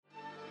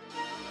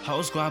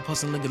Whole squad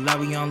posting look like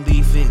we on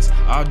leave fix.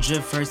 All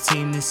drip first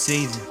team this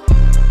season.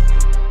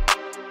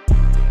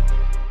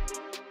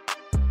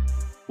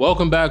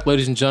 Welcome back,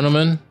 ladies and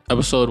gentlemen.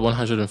 Episode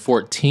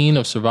 114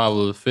 of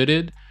Survival of the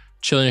Fitted.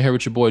 Chilling here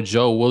with your boy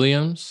Joe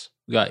Williams.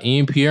 We got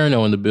Ian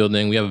Pierno in the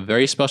building. We have a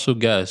very special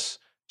guest,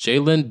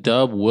 Jalen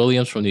Dub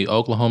Williams from the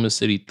Oklahoma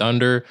City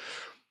Thunder.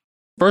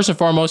 First and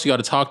foremost, you got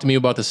to talk to me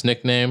about this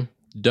nickname,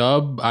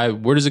 Dub.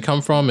 Where does it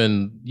come from?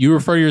 And you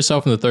refer to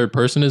yourself in the third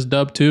person as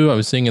Dub too. I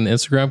was seeing in the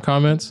Instagram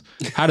comments.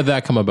 How did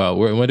that come about?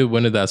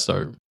 When did that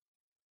start?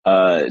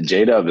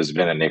 J-Dub has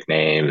been a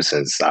nickname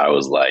since I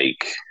was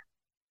like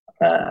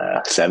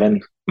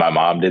 7. My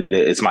mom did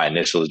it. It's my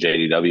initials,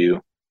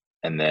 JDW.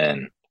 And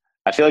then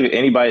I feel like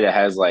anybody that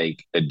has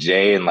like a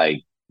J and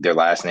like their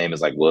last name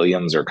is like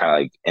Williams or kind of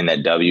like in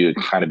that W, it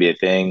can kind of be a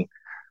thing.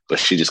 But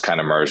she just kind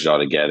of merged it all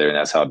together, and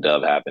that's how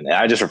Dub happened. And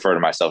I just refer to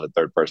myself in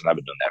third person. I've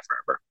been doing that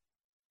forever.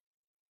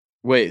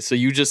 Wait, so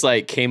you just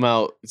like came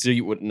out? So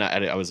you would not?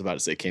 I was about to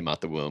say came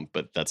out the womb,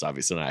 but that's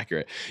obviously not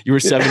accurate. You were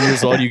 7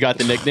 years old. You got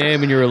the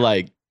nickname, and you were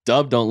like,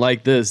 "Dub don't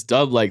like this.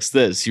 Dub likes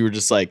this." You were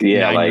just like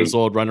 9 years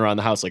old, running around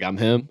the house like I'm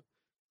him.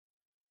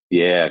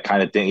 Yeah,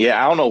 kind of thing.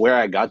 Yeah, I don't know where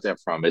I got that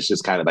from. It's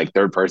just kind of like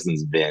third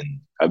person's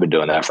been. I've been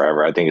doing that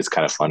forever. I think it's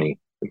kind of funny,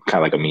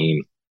 kind of like a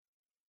meme.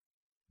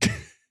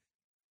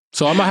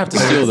 So I might have to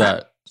steal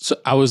that. So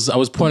I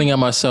was pointing at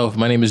myself.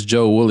 My name is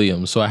Joe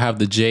Williams, so I have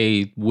the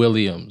J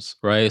Williams,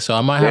 right? So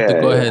I might have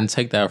to go ahead and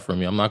take that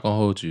from you. I'm not gonna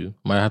hold you.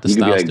 I might have to you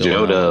style could be like steal.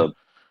 Joe Dub.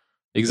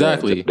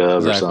 Exactly. Yeah,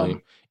 Dub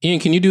exactly.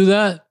 Ian, can you do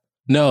that?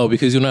 No,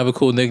 because you don't have a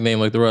cool nickname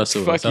like the rest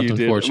of us. Fuck you,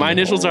 dude. My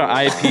initials are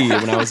IP.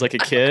 When I was like a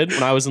kid,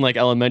 when I was in like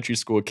elementary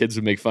school, kids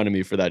would make fun of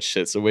me for that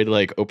shit. So way to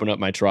like open up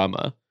my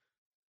trauma.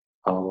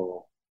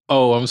 Oh,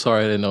 I'm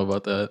sorry. I didn't know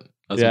about that.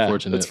 That's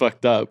unfortunate. It's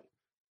fucked up.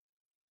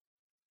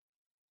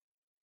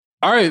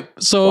 All right,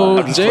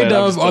 so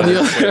J-Dub on the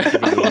other.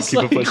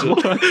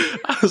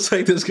 I was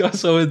like, this guy's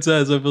so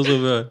intense. I feel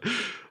so bad.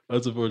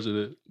 That's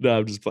unfortunate. No,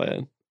 I'm just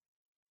playing.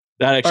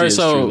 That actually is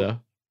true, though.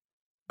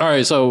 All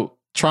right, so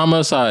trauma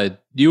aside,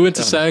 you went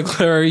to Santa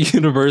Clara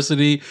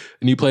University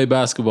and you played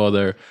basketball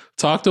there.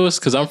 Talk to us,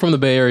 because I'm from the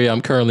Bay Area. I'm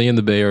currently in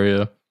the Bay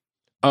Area.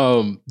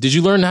 Did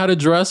you learn how to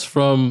dress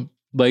from,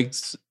 like,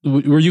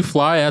 were you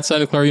fly at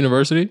Santa Clara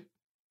University?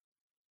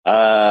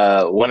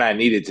 When I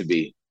needed to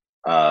be.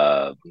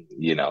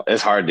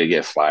 It's hard to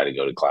get fly to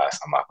go to class.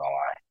 I'm not gonna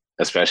lie,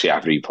 especially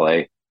after you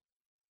play.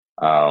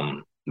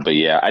 But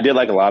yeah, I did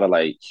like a lot of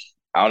like,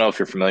 I don't know if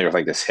you're familiar with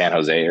like the San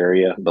Jose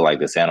area, but like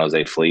the San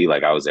Jose Flea,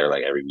 like I was there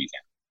like every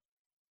weekend.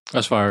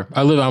 That's fire.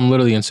 I'm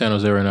literally in San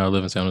Jose right now. I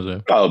live in San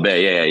Jose. Oh,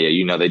 bet. Yeah.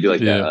 You know, they do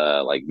like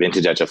that, like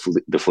vintage at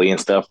the Flea and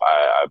stuff.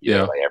 I be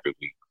there like every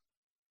week.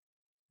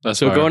 That's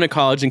so fire. Going to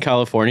college in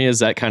California, is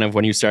that kind of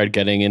when you started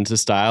getting into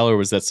style, or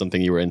was that something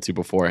you were into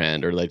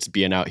beforehand, or like just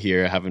being out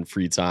here having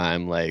free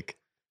time? Like,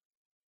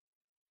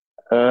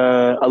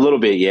 a little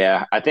bit,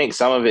 yeah. I think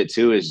some of it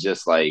too is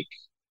just like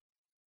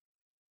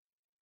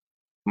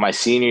my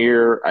senior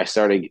year. I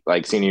started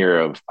like senior year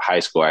of high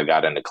school. I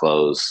got into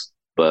clothes,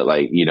 but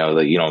like you don't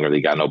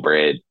really got no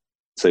bread,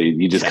 so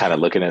you just kind of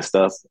looking at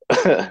stuff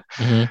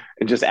and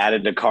just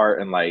added to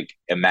cart and like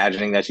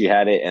imagining that you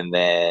had it. And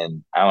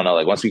then I don't know,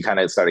 like once we kind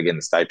of started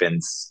getting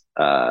stipends,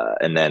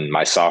 and then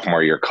my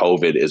sophomore year,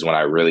 COVID is when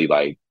I really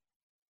like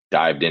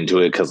dived into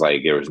it because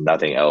like there was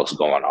nothing else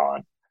going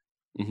on.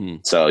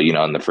 So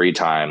in the free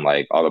time,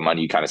 like all the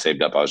money you kind of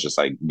saved up, I was just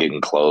like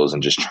getting clothes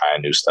and just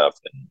trying new stuff.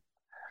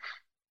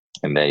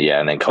 And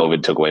then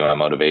COVID took away my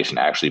motivation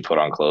to actually put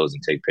on clothes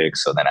and take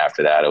pics. So then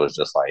after that, it was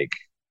just like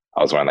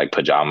I was wearing like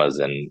pajamas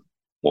and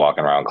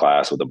walking around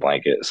class with a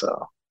blanket.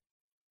 So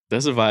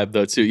that's a vibe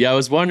though too. Yeah, I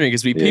was wondering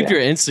because we peeped your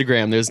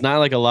Instagram. There's not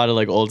like a lot of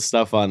like old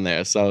stuff on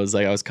there. So I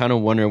was kind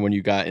of wondering when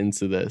you got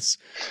into this.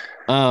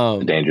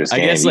 Dangerous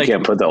game. I guess you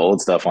can't put the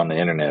old stuff on the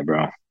internet,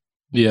 bro.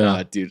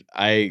 Yeah, dude.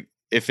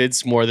 If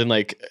it's more than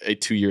like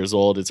 2 years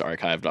old, it's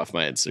archived off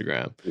my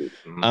Instagram.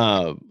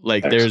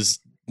 There's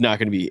not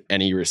going to be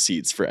any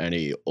receipts for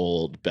any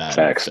old bad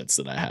outfits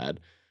that I had.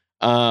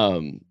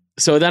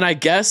 So then I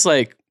guess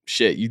like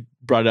shit, you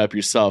brought it up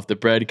yourself. The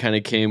bread kind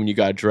of came when you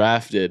got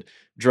drafted.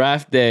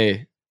 Draft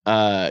day,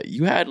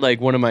 you had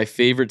like one of my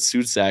favorite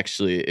suits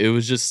actually. It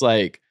was just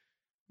like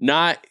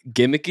not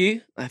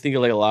gimmicky. I think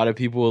like a lot of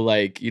people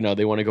like,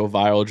 they want to go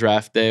viral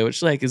draft day,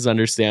 which like is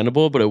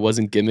understandable, but it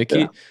wasn't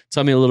gimmicky. Yeah.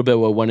 Tell me a little bit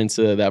what went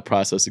into that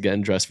process of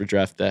getting dressed for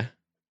draft day.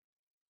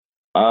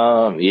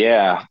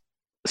 Yeah.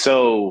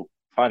 So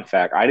fun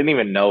fact, I didn't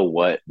even know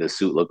what the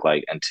suit looked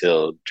like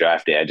until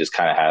draft day. I just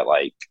kind of had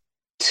like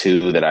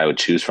 2 that I would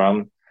choose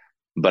from,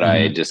 but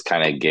I just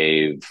kind of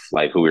gave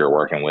like who we were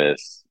working with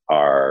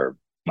our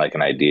like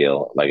an idea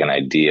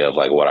of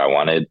like what I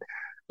wanted,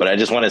 but I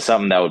just wanted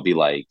something that would be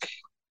like,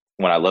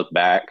 when I look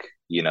back,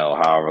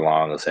 however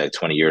long, let's say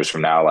 20 years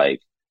from now,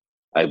 like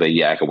I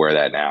could wear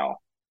that now.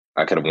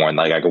 I could have worn,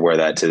 like, I could wear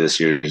that to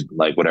this year's,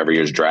 like whatever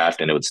year's draft,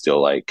 and it would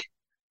still like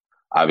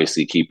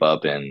obviously keep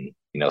up and,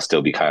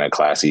 still be kind of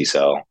classy.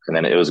 So, and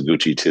then it was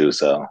Gucci too.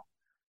 So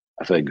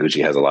I feel like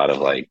Gucci has a lot of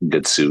like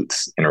good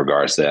suits in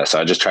regards to that. So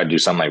I just tried to do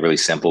something like really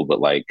simple, but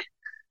like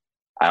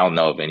I don't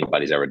know if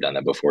anybody's ever done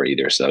that before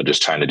either. So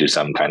just trying to do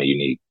something kind of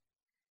unique.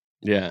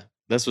 Yeah,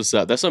 that's what's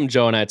up. That's something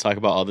Joe and I talk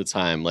about all the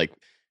time. Like,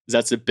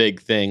 that's a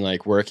big thing.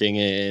 Like working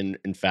in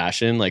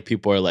fashion, like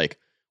people are like,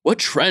 "What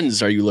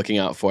trends are you looking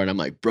out for?" And I'm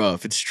like, "Bro,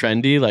 if it's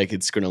trendy, like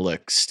it's gonna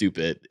look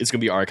stupid. It's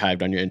gonna be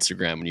archived on your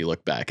Instagram when you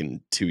look back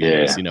in 2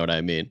 years." You know what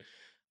I mean?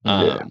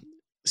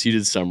 So you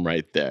did some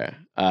right there.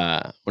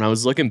 When I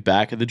was looking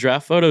back at the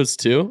draft photos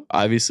too,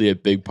 obviously a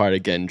big part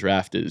of getting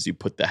drafted is you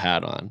put the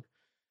hat on.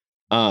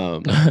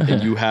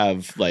 And you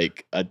have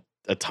like a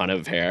ton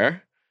of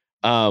hair.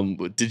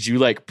 Did you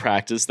like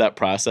practice that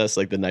process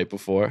like the night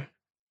before?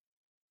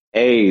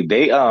 Hey,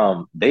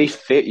 they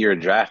fit your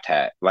draft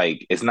hat.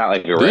 Like it's not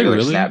like a regular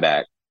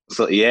snapback.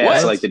 So yeah,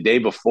 so like the day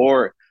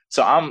before.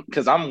 So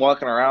I'm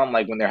walking around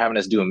like when they're having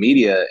us do a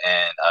media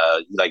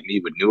and like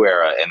meet with New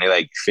Era and they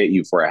like fit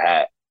you for a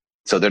hat.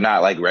 So they're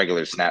not like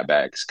regular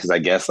snapbacks because I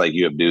guess like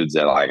you have dudes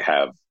that like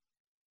have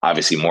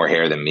obviously more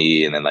hair than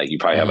me, and then like you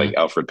probably have like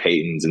Alfred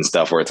Paytons and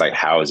stuff where it's like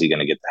how is he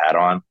gonna get the hat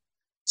on?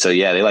 So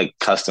yeah, they like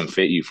custom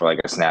fit you for like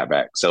a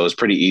snapback. So it was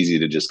pretty easy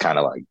to just kind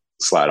of like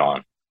slide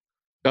on.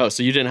 Oh,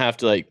 so you didn't have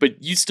to like,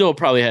 but you still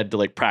probably had to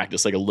like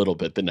practice like a little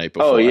bit the night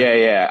before. Oh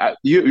yeah.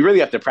 You really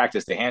have to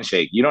practice the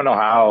handshake. You don't know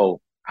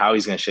how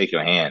he's gonna shake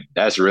your hand.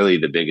 That's really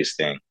the biggest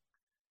thing.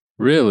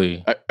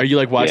 Really? Are you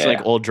like watching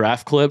like old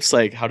draft clips?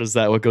 Like how does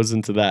that? What goes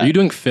into that? Are you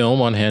doing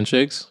film on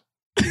handshakes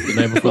the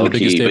night before the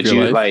biggest day of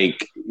your life?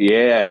 Like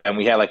and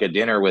we had like a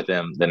dinner with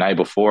him the night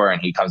before,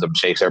 and he comes up and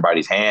shakes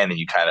everybody's hand, and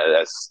you kind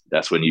of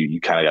that's when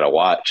you kind of got to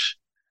watch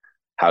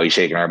how he's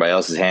shaking everybody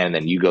else's hand, and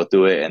then you go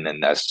through it, and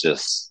then that's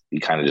just you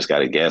kind of just got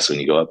to guess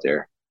when you go up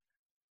there.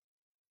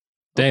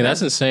 Dang,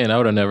 that's insane. I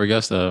would have never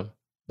guessed that.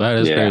 That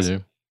is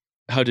crazy.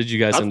 How did you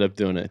guys end up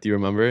doing it? Do you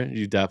remember? Did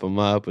you dap him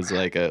up? Was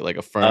it like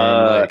a firm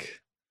like?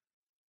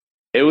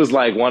 It was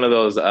like one of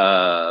those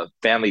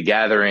family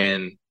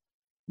gathering,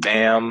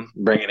 bam,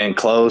 bring it in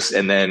close,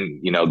 and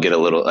then get a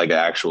little like an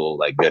actual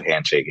like good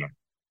handshaking.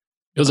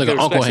 It was like an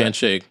uncle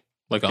handshake,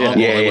 like an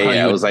uncle.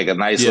 Yeah. It was like a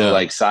nice little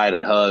like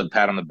side hug,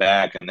 pat on the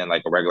back, and then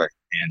like a regular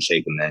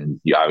handshake, and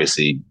then you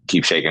obviously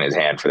keep shaking his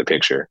hand for the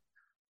picture.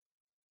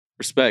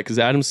 Respect, because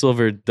Adam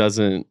Silver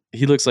doesn't.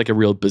 He looks like a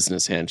real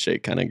business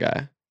handshake kind of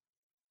guy.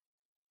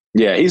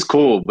 Yeah, he's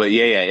cool, but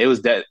it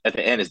was that at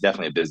the end. It's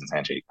definitely a business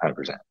handshake,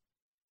 100%.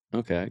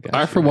 Okay,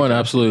 I for one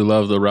absolutely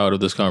love the route of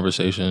this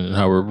conversation and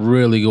how we're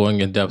really going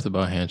in depth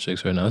about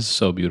handshakes right now. This is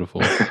so beautiful.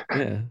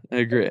 Yeah, I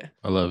agree.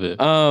 I love it.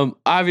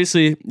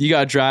 Obviously, you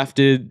got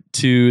drafted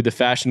to the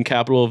fashion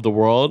capital of the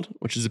world,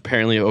 which is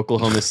apparently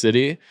Oklahoma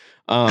City.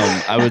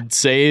 I would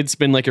say it's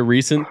been like a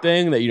recent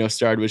thing that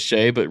started with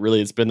Shea, but really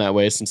it's been that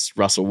way since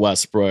Russell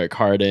Westbrook,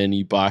 Harden,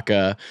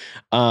 Ibaka.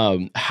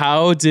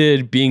 How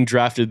did being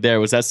drafted there,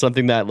 was that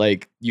something that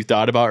like you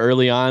thought about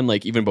early on,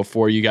 like even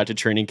before you got to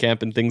training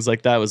camp and things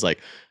like that? It was like,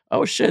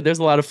 oh shit, there's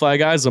a lot of fly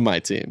guys on my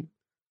team.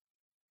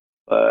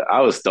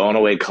 I was throwing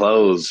away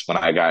clothes when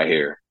I got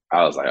here.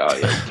 I was like, oh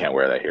yeah, you can't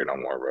wear that here no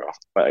more, bro.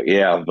 But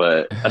yeah,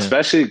 but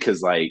especially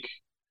because like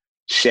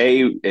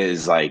Shea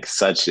is like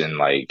such in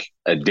like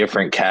a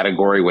different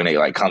category when it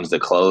like comes to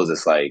clothes.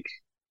 It's like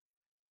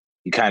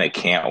you kind of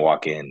can't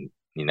walk in,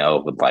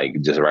 with like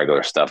just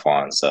regular stuff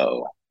on.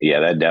 So yeah,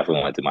 that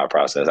definitely went through my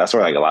process. That's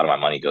where like a lot of my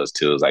money goes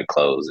to, is like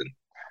clothes and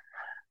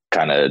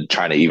kind of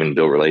trying to even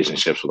build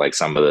relationships with like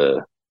some of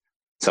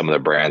the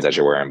brands that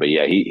you're wearing. But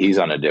yeah, he's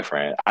on a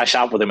different. I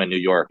shopped with him in New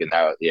York, and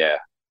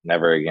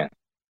never again.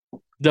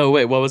 No,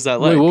 wait, what was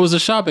that like? Wait, what was the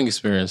shopping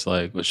experience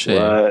like with Shea?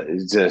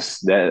 It's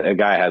just that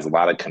guy has a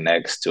lot of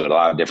connects to a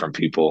lot of different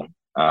people.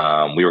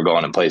 We were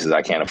going to places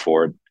I can't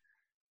afford.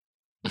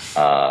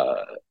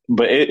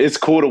 But it's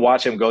cool to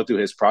watch him go through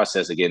his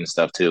process of getting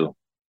stuff too.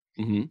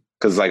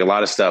 Because like a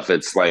lot of stuff,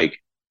 it's like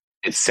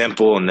it's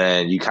simple, and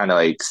then you kind of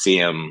like see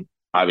him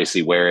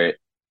obviously wear it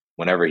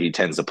whenever he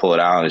tends to pull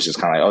it out. And it's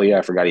just kind of like, oh yeah,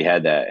 I forgot he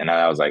had that. And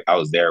I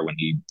was there when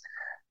he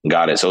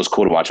got it, so it's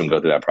cool to watch him go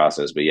through that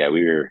process. But yeah,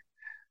 we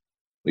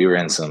were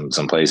in some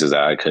places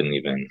that I couldn't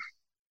even.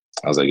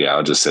 I was like, yeah,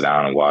 I'll just sit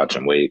down and watch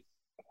and wait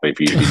for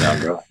you to be done,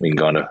 bro. We can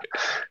go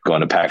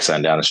into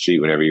PacSun down the street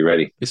whenever you're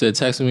ready. He said,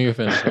 text me when you're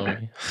finished,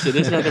 homie. So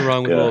there's nothing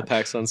wrong with a little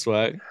PacSun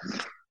swag.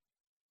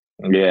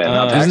 Yeah,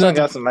 PacSun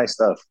got some nice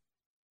stuff.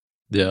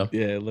 Yeah,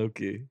 low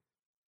key.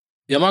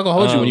 Yeah, I'm not gonna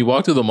hold you. When you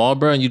walk through the mall,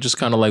 bro, and you just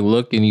kind of like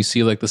look and you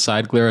see like the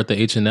side glare at the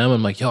H&M,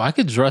 I'm like, yo, I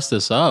could dress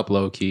this up,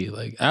 low key.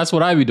 Like that's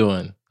what I be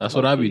doing. That's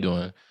what I be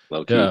doing.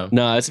 Low key. Yeah.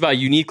 No, it's about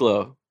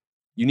Uniqlo.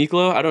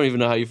 Uniqlo? I don't even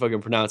know how you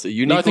fucking pronounce it.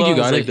 Uniqlo. No, I think you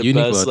got like it. The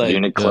Uniqlo. Best, like,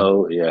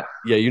 Uniqlo, yeah.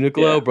 Yeah,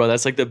 Uniqlo, bro.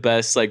 That's like the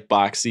best like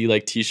boxy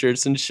like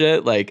t-shirts and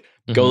shit. Like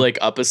go like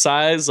up a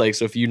size. Like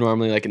so if you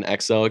normally like an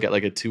XL, get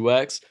like a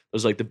 2X.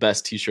 Those are like the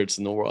best t-shirts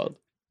in the world.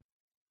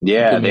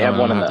 Yeah, they have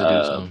one in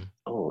the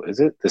is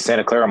it the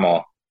Santa Clara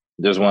Mall?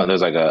 There's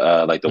like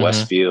a like the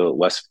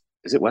Westfield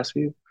is it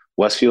Westview?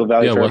 Westfield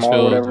Valley Fair Mall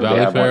or whatever. Valley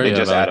they have Fair, one. They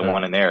just added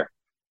one in there.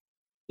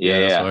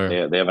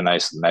 Yeah. They have a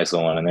nice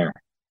little one in there.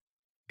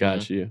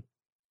 Got you.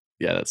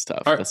 Yeah, that's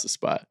tough. Right. That's the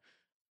spot.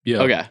 Yeah.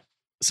 Okay.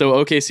 So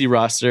OKC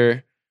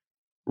roster,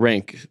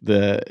 rank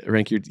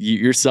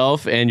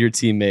yourself and your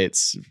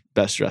teammates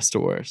best dressed to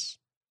worst.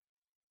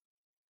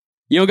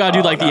 You don't gotta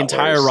do like the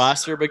entire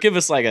roster, but give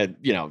us like a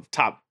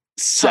top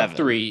 7. Top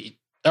 3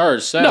 or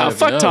 7. No,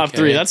 fuck top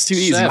 3. That's too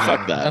easy. 7.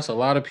 Fuck that. That's a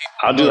lot of people.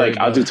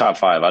 I'll do top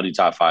 5. I'll do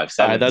top 5.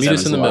 7. Right, Meet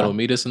us in the middle.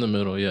 Meet us in the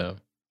middle. Yeah.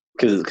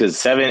 Because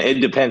 7, it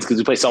depends because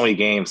we play so many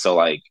games. So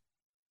like,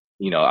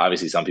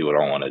 obviously some people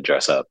don't want to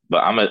dress up,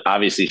 but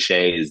obviously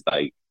Shea is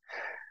like,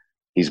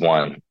 he's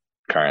 1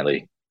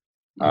 currently.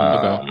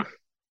 Okay.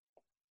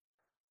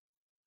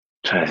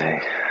 Trying to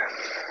think.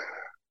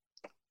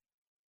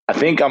 I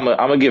think I'm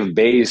gonna give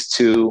Bays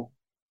 2,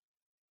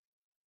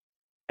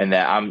 and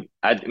that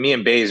me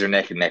and Bays are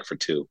neck and neck for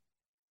 2.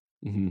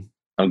 Mm-hmm.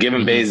 I'm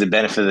giving Bays the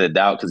benefit of the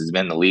doubt because he's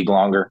been in the league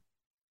longer,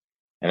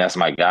 and that's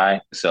my guy.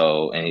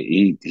 So, and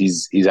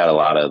he's had a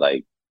lot of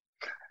like,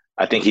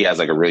 I think he has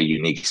like a really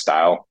unique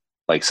style,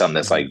 like something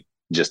that's like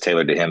just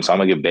tailored to him. So I'm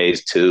gonna give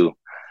Bays 2.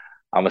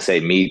 I'm gonna say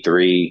me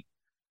 3.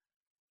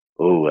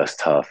 Ooh, that's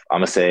tough.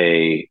 I'm gonna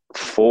say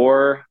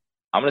 4.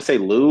 I'm gonna say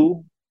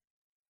Lou.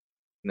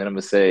 And then I'm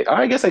gonna say,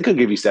 I guess I could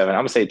give you 7.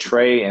 I'm gonna say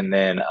Trey, and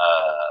then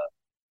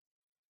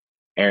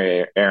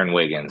Aaron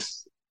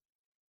Wiggins.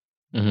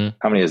 Mm-hmm.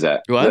 How many is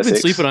that? Well, I've been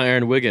 6? sleeping on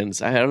Aaron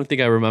Wiggins. I don't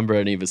think I remember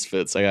any of his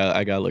fits.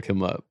 I gotta look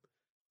him up.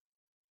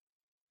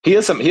 He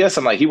has some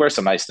like he wears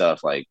some nice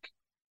stuff like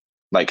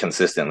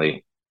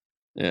consistently.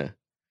 Yeah.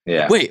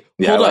 Wait, Wait,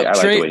 hold up,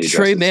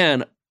 Trey.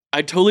 Man,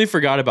 I totally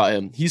forgot about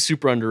him. He's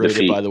super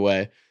underrated, by the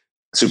way.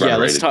 Super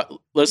underrated.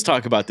 Let's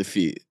talk about the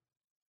feet.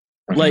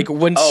 Like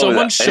when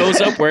someone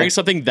shows up wearing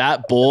something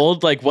that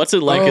bold, like what's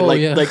it like?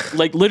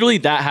 Like literally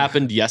that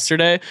happened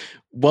yesterday.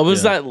 What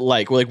was that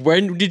like? Like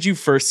when did you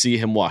first see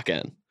him walk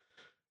in?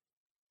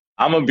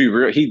 I'm gonna be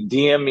real. He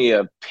DM'd me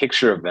a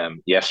picture of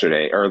them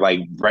yesterday, or like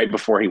right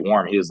before he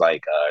wore them. He was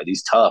like,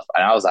 "These tough,"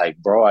 and I was like,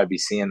 "Bro, I'd be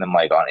seeing them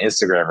like on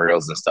Instagram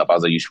reels and stuff." I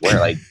was like, "You should wear."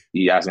 Like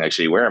he asked me, "Like,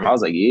 should you wear them?" I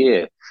was like,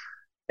 "Yeah."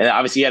 And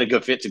obviously, he had a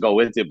good fit to go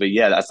with it. But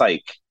yeah, that's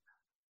like,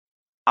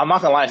 I'm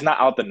not gonna lie, it's not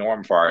out the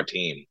norm for our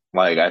team.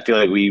 Like I feel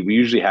like we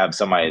usually have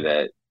somebody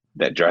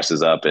that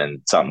dresses up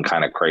in something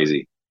kind of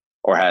crazy,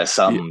 or has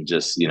something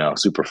just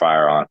super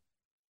fire on.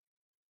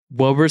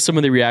 What were some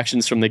of the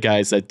reactions from the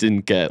guys that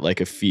didn't get like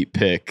a feet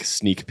pick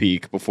sneak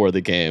peek before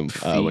the game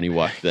when he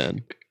walked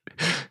in?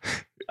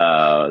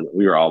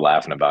 We were all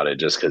laughing about it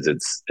just because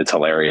it's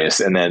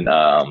hilarious. And then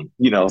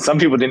some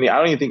people didn't. I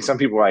don't even think some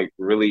people like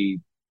really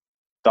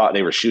thought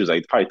they were shoes.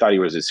 Like probably thought he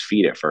was his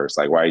feet at first.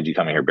 Like, why did you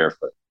come in here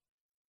barefoot?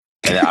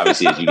 And then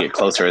obviously as you get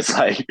closer, it's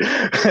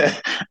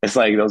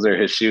like those are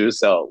his shoes.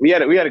 So we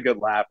had a good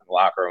laugh in the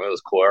locker room. It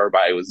was cool.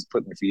 Everybody was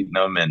putting their feet in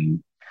them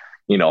and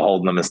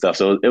holding them and stuff.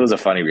 So it was a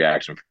funny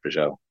reaction for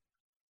sure.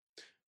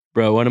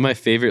 Bro, one of my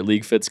favorite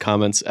League Fits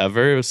comments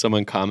ever was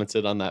someone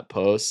commented on that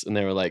post and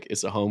they were like,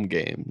 "It's a home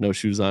game, no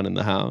shoes on in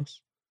the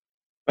house."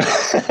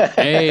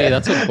 Hey,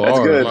 that's a bar. That's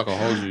good. I'm not gonna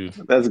hold you.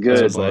 That's good.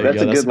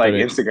 That's a good like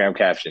Instagram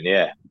caption.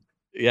 Yeah.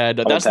 Yeah,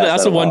 that's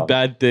the one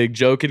bad thing.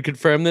 Joe can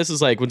confirm this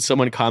is like when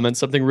someone comments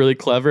something really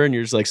clever and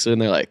you're just like sitting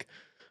there like,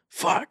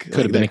 fuck.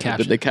 Could have been a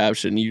caption. The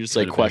caption. You just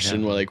like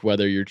question like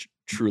whether you're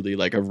truly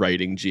like a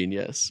writing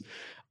genius.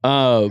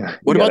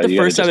 What about the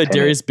first time that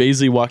Darius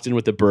Baisley walked in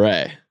with the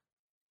beret?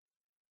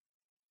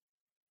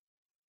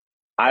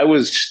 I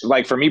was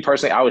like, for me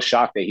personally, I was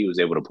shocked that he was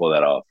able to pull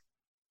that off.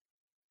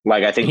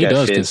 Like, I think he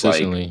does fits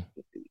consistently.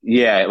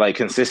 Like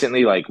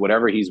consistently, like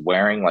whatever he's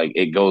wearing, like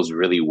it goes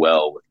really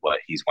well with what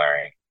he's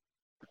wearing.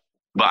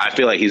 But I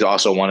feel like he's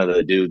also one of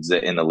the dudes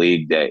that in the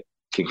league that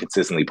can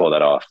consistently pull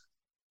that off.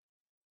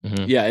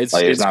 Mm-hmm. Yeah, it's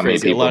not crazy. many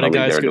people in the league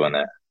that are doing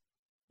that.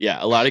 Yeah,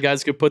 a lot of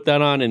guys could put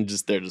that on and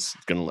they're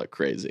just gonna look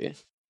crazy.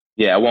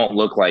 Yeah, it won't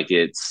look like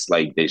it's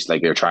like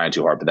they're trying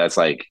too hard, but that's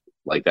like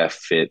that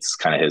fits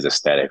kind of his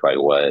aesthetic. Like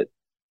what?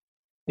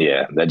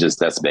 Yeah,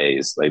 that's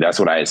Bays. Like that's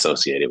what I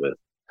associate it with.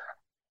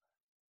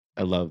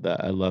 I love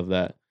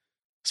that.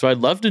 So I'd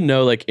love to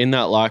know, like in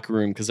that locker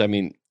room, because I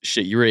mean,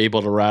 shit, you were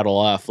able to rattle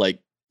off like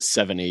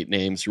 7-8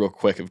 names real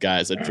quick of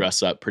guys that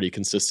dress up pretty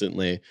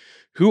consistently.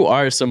 Who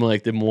are some of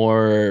like the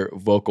more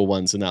vocal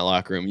ones in that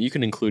locker room? You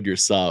can include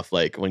yourself,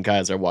 like when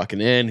guys are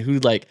walking in, who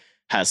like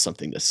has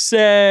something to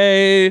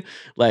say,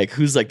 like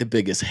who's like the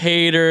biggest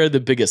hater, the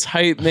biggest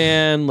hype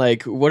man.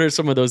 Like what are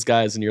some of those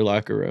guys in your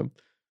locker room?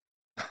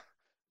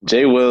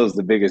 Jay Will's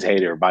the biggest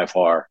hater by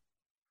far.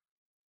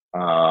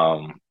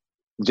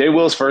 Jay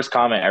Will's first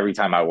comment every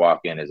time I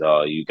walk in is,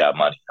 "Oh, you got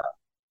money."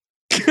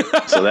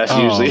 So that's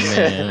usually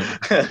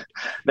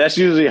that's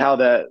usually how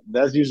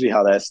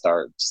that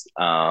starts.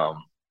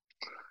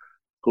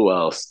 Who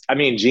else? I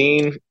mean,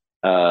 Gene.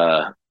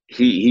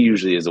 He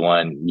usually is the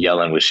one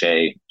yelling with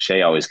Shay.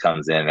 Shay always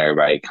comes in and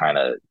everybody kind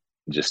of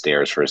just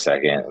stares for a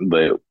second.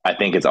 But I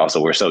think it's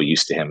also we're so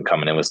used to him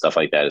coming in with stuff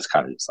like that. It's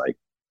kind of just like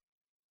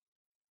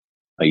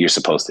you're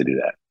supposed to do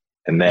that.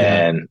 And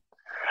then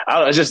I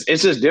don't know.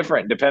 It's just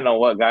different depending on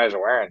what guys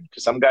are wearing.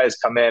 Because some guys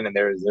come in and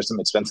there's some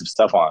expensive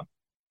stuff on.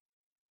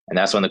 And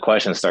that's when the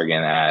questions start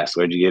getting asked.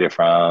 Where'd you get it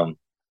from?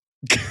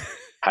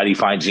 How do you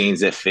find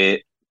jeans that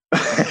fit?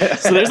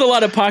 So there's a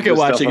lot of pocket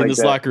watching in like this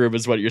that. locker room,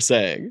 is what you're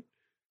saying.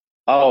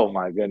 Oh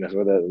my goodness,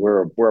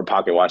 we're a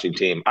pocket watching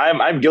team.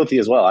 I'm guilty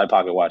as well. I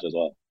pocket watch as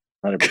well,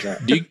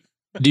 100%.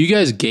 Do you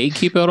guys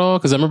gatekeep at all?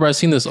 Because I remember I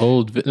seen this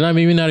old,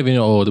 maybe not even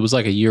old. It was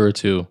like a year or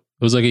two.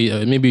 It was like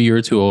maybe a year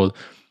or two old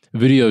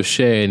video of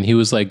Shea, and he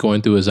was like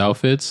going through his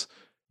outfits,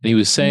 and he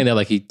was saying that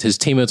like his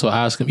teammates will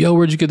ask him, "Yo,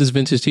 where'd you get this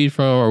vintage tee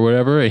from?" or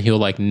whatever, and he'll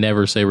like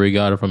never say where he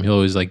got it from. He'll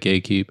always like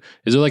gatekeep.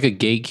 Is there like a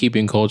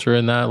gatekeeping culture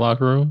in that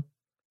locker room?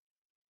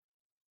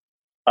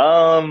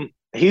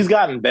 He's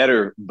gotten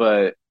better,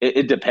 but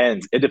it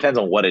depends. It depends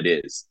on what it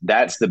is.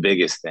 That's the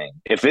biggest thing.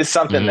 If it's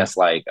something that's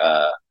like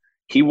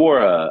he wore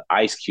a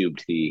Ice Cube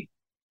tee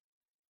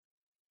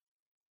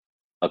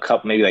a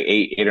couple, maybe like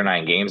eight or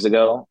nine games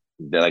ago.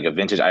 They're like a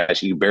vintage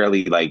Ice. You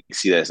barely like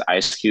see this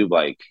Ice Cube.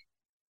 Like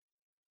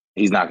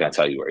he's not gonna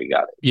tell you where he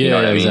got it. Yeah, you know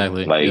what I mean?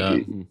 exactly.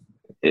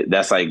 Like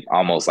that's like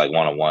almost like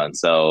 1-on-1.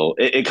 So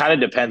it kind of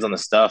depends on the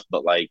stuff,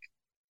 but like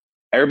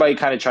everybody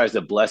kind of tries to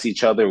bless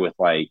each other with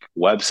like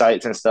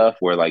websites and stuff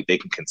where like they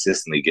can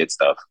consistently get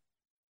stuff.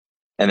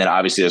 And then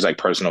obviously there's like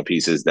personal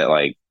pieces that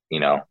like,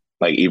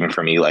 like even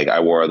for me, like I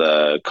wore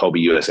the Kobe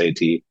USA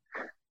tee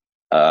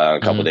a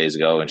couple days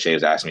ago, and Shay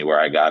was asking me where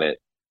I got it.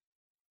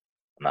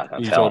 I'm not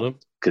gonna tell him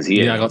because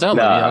You're not gonna tell him.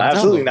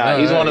 Absolutely not.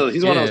 He's one of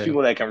those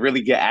people that can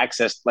really get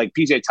access, like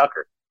PJ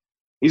Tucker.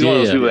 He's one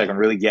of those people that can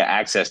really get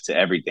access to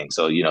everything.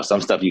 So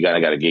some stuff you gotta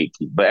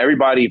gatekeep, but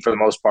everybody for the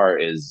most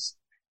part is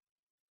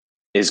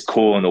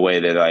cool in the way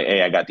that like,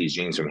 hey, I got these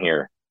jeans from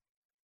here.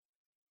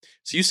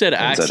 So you said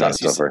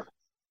access.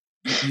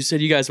 You said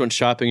you guys went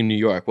shopping in New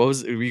York. Were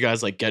you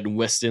guys like getting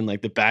whisked in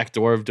like the back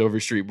door of Dover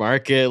Street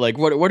Market? Like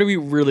what are we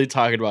really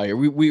talking about here?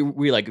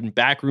 We like in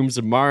back rooms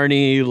of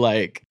Marnie,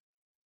 like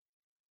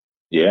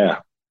yeah.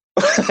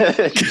 He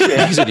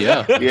said,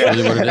 yeah. That's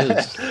really what it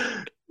is.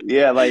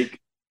 Yeah, like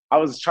I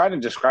was trying to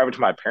describe it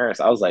to my parents.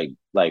 I was like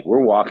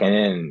we're walking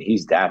in and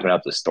he's dapping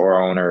up the store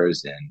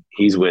owners and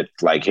he's with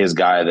like his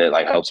guy that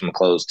like helps him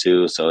close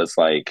too. So it's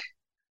like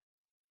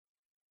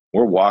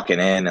we're walking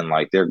in and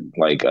like they're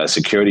like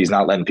security's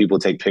not letting people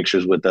take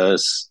pictures with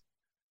us.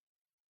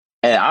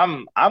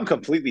 And I'm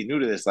completely new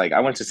to this. Like I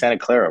went to Santa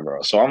Clara,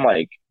 bro. So I'm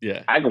like,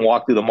 yeah, I can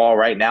walk through the mall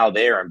right now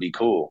there and be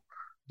cool.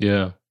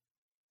 Yeah.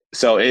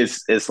 So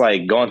it's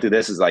like going through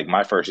this is like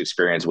my first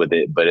experience with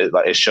it, but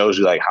it shows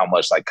you like how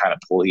much like kind of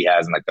pull he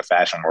has in like the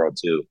fashion world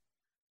too.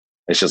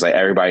 It's just like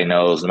everybody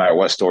knows no matter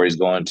what store he's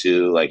going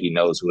to, like he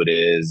knows who it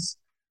is.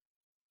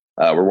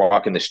 We're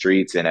walking the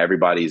streets and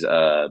everybody's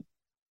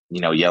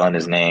yelling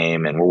his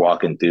name, and we're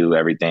walking through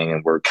everything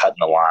and we're cutting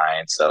the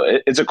line. So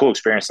it's a cool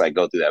experience to like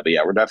go through that. But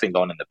yeah, we're definitely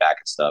going in the back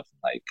and stuff.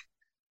 Like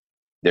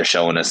they're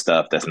showing us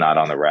stuff that's not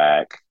on the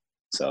rack.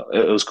 So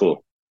it was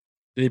cool.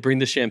 Did they bring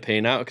the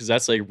champagne out? Because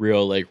that's like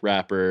real like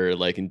rapper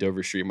like in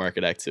Dover Street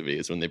Market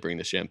activities when they bring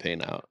the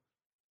champagne out.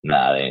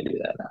 Nah, they didn't do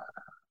that.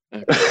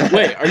 Nah. Okay.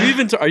 Wait,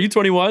 are you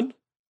 21?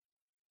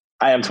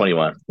 I am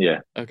 21. Yeah.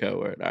 Okay,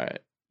 word. All right.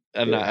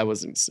 And I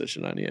wasn't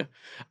snitching on you.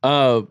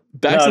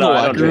 Back to the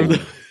locker room.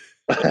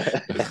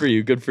 Good for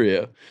you. Good for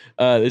you.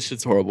 This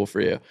shit's horrible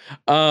for you.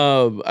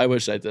 I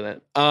wish I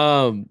didn't.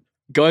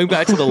 Going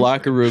back to the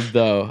locker room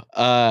though,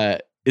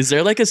 is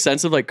there like a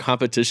sense of like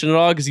competition at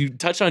all? Because you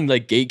touched on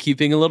like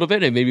gatekeeping a little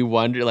bit and made me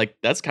wonder like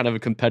that's kind of a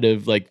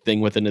competitive like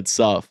thing within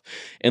itself.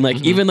 And like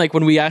even like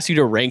when we asked you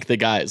to rank the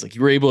guys, like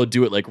you were able to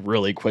do it like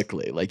really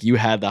quickly. Like you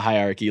had the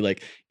hierarchy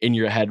like in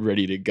your head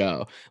ready to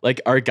go.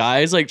 Like are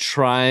guys like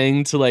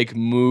trying to like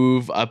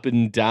move up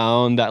and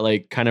down that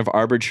like kind of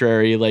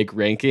arbitrary like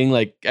ranking?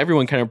 Like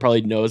everyone kind of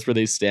probably knows where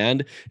they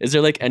stand. Is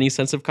there like any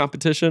sense of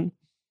competition?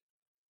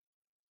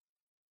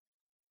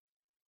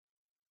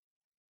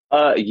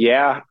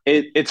 Yeah,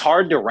 it's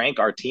hard to rank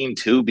our team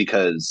too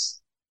because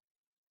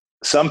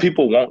some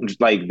people won't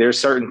like. There's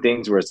certain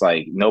things where it's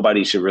like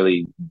nobody should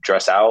really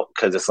dress out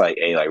because it's like,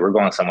 hey, like we're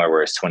going somewhere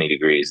where it's 20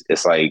 degrees.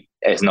 It's like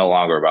it's no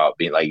longer about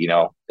being like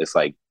it's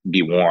like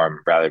be warm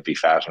rather be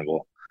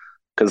fashionable.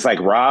 Because it's like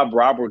Rob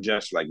will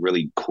just like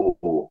really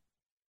cool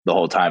the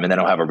whole time, and then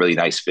he'll have a really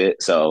nice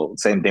fit. So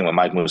same thing with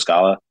Mike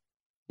Muscala.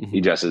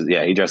 He dressed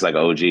like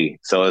OG.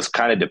 So it's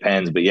kind of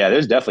depends, but yeah,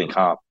 there's definitely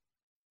comp.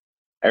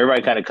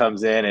 Everybody kind of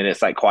comes in and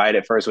it's like quiet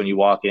at first when you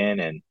walk in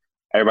and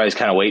everybody's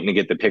kind of waiting to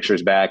get the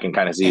pictures back and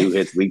kind of see who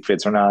hits league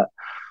fits or not.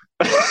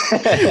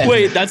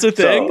 Wait, that's a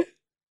thing?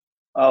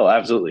 Oh,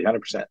 absolutely.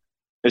 100%.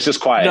 It's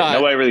just quiet. No,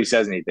 nobody really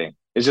says anything.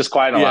 It's just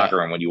quiet in the locker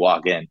room when you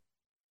walk in.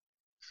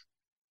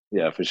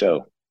 Yeah, for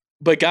sure.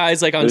 But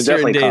guys, like on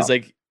certain days,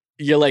 like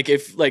you're like,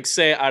 if like,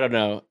 say, I don't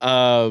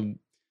know,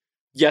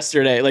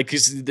 yesterday, like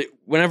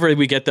whenever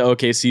we get the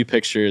OKC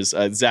pictures,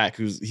 Zach,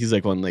 he's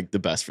like one of like the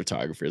best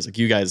photographers. Like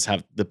you guys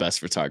have the best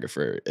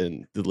photographer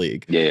in the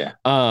league. Yeah.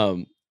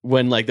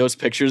 When like those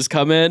pictures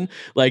come in,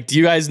 like do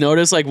you guys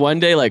notice like one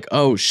day like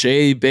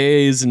Shea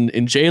Bays and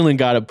Jalen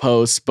got a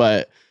post,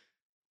 but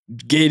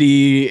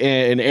Giddy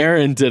and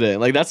Aaron didn't?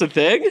 Like that's a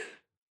thing.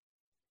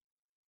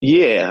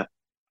 Yeah,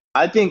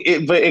 I think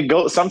it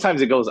goes.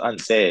 Sometimes it goes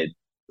unsaid.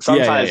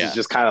 Sometimes it's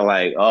just kind of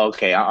like, oh,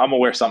 okay, I'm gonna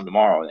wear something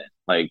tomorrow then.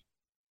 Like.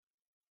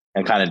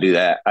 and kind of do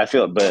that. I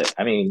feel, but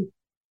I mean,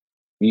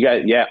 you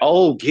got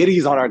Oh,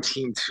 Giddy's on our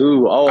team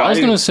too. Oh, I was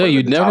didn't gonna even say put him in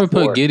you'd the never top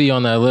put four. Giddy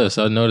on that list.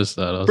 I noticed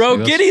that. I was Bro, like,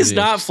 that's Giddy's pretty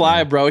not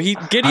fly, interesting.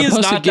 bro. Giddy I is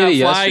posted not Giddy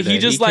that fly.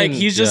 yesterday.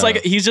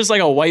 He's just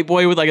like a white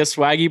boy with like a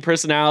swaggy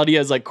personality,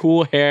 has like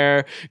cool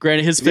hair.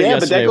 Granted, his fit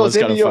yesterday was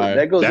kind of fire.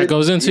 That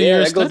goes into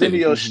your aesthetic.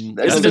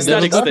 It's an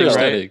aesthetic thing,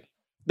 right?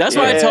 That's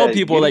why I tell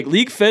people like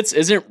League Fits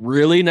isn't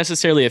really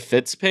necessarily a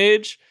fits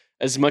page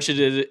as much as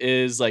it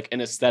is like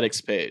an aesthetics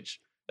page.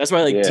 That's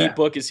why like Deep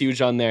Book is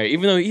huge on there,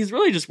 even though he's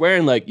really just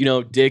wearing like, you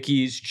know,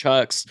 Dickies,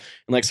 Chucks,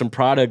 and like some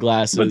Prada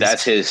glasses. But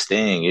that's his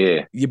thing,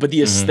 yeah. But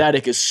the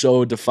aesthetic is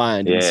so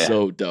defined and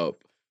so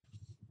dope.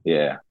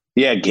 Yeah.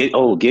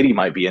 Giddy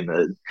might be in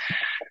the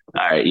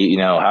all right, you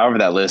know, however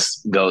that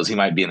list goes, he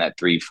might be in that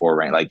 3-4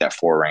 range, like that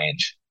 4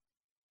 range.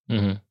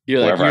 Mm-hmm.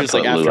 You're just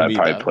like after Lou, me, I'd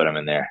probably put him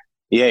in there.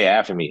 Yeah,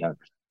 after me.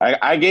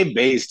 I gave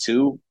Baze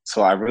 2,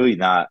 so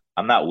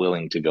I'm not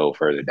willing to go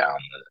further down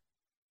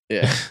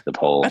the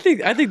poll. I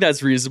think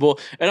that's reasonable.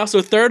 And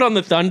also third on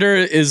the Thunder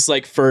is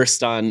like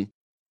first on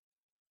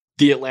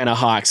the Atlanta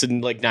Hawks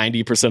and like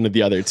 90% of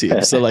the other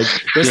teams. So like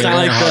there's not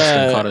like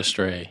Hawks caught a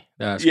stray.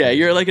 That's crazy.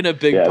 You're like in a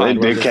big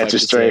pond. They did catch a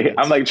stray.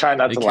 I'm like trying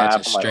not to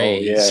laugh. I'm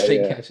like,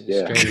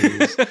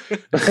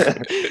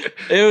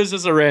 It was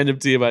just a random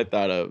team I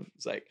thought of.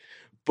 It's like,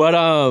 but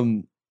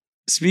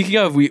speaking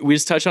of, we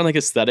just touched on like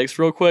aesthetics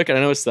real quick, and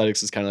I know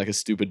aesthetics is kind of like a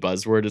stupid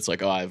buzzword. It's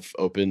like, oh, I've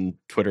opened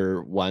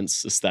Twitter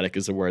once. Aesthetic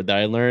is a word that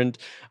I learned.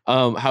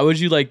 How would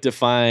you like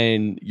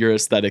define your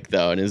aesthetic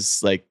though? And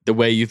is like the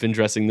way you've been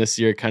dressing this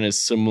year kind of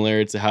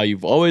similar to how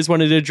you've always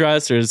wanted to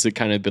dress, or has it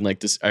kind of been like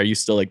this? Are you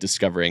still like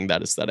discovering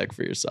that aesthetic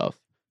for yourself?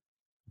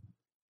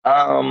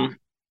 I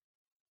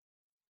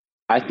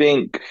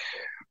think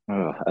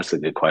that's a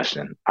good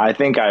question. I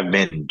think I've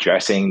been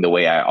dressing the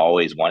way I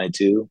always wanted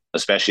to,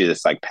 especially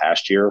this like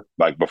past year,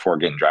 like before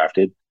getting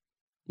drafted.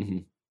 Mm-hmm.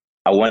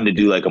 I wanted to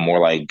do like a more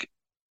like,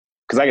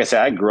 because like I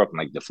said, I grew up in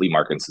like the flea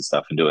markets and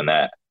stuff and doing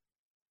that.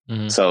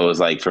 Mm-hmm. So it was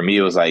like, for me,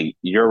 it was like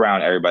you're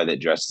around everybody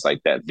that dresses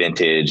like that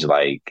vintage,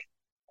 like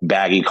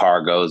baggy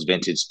cargos,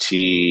 vintage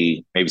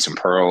tee, maybe some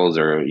pearls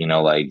or, you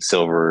know, like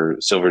silver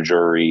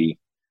jewelry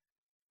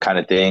kind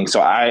of thing. So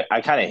I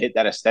kind of hit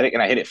that aesthetic,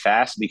 and I hit it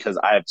fast because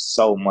I have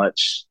so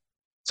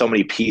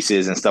many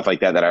pieces and stuff like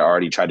that I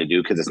already tried to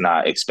do because it's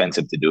not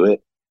expensive to do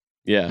it.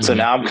 Yeah. So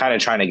now I'm kind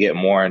of trying to get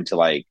more into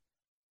like,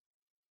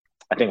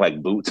 I think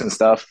like boots and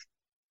stuff.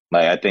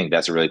 Like, I think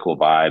that's a really cool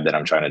vibe that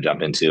I'm trying to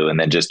jump into, and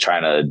then just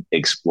trying to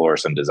explore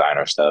some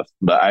designer stuff.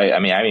 But I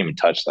mean, I haven't even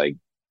touched like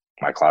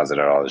my closet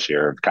at all this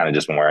year. I've kind of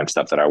just been wearing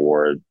stuff that I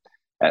wore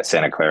at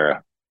Santa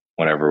Clara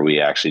whenever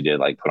we actually did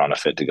like put on a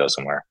fit to go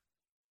somewhere.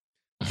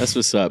 That's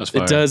what's up.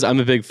 It does. I'm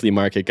a big flea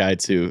market guy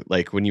too.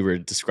 Like when you were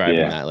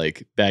describing that,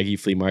 like baggy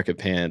flea market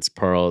pants,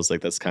 pearls,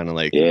 like that's kind of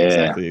like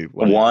exactly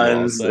what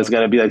ones. It's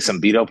gonna be like some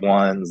beat up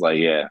ones.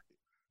 Like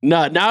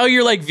No, now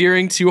you're like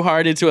veering too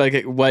hard into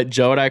like what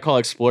Joe and I call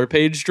explore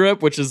page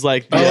drip, which is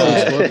like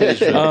explore page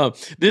drip.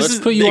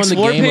 The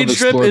explore page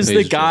drip is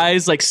the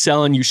guys like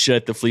selling you shit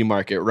at the flea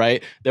market,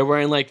 right? They're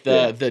wearing like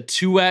the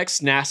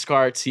 2X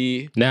NASCAR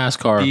tee,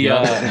 NASCAR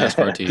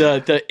tee,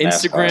 the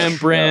Instagram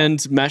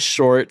brand mesh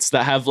shorts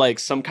that have like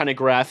some kind of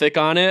graphic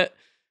on it,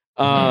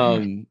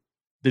 the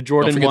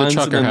Jordan ones,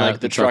 and then like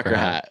the trucker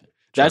hat.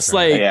 That's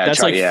like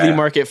flea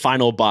market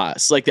final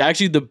boss. Like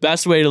actually the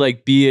best way to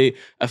like be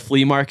a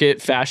flea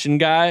market fashion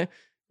guy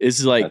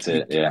is like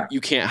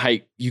you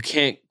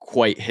can't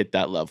quite hit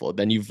that level.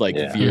 Then you've like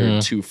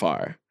veered too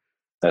far.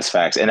 That's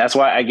facts. And that's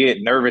why I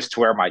get nervous to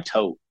wear my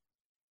tote.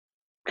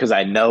 Because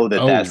I know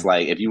that's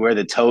like, if you wear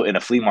the tote in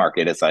a flea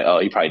market, it's like, oh,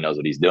 he probably knows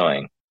what he's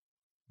doing.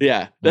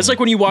 Yeah, that's like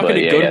when you walk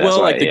into Goodwill,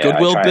 like the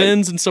Goodwill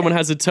bins, and someone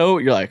has a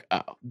tote. You're like,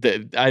 oh,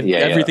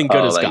 everything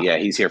good is gone. Yeah,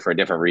 he's here for a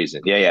different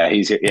reason. Yeah,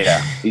 he's here. Yeah,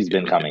 he's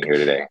been coming here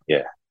today.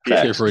 Yeah,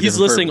 he's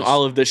listing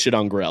all of this shit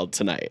on Grail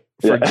tonight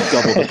for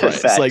double the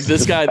price. Facts. Like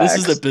this guy, this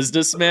is a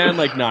businessman,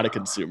 like not a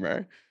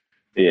consumer.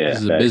 Yeah, this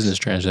is a business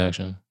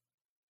transaction.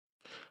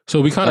 So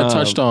we kind of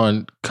touched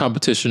on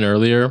competition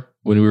earlier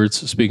when we were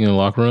speaking in the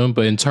locker room,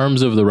 but in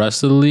terms of the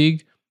rest of the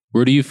league,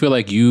 where do you feel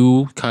like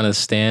you kind of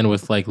stand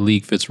with like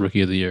League Fits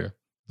Rookie of the Year?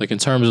 Like in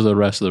terms of the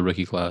rest of the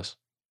rookie class.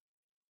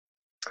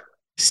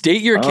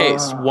 State your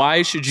case.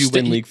 Why should you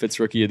win League Fits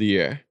Rookie of the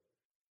Year?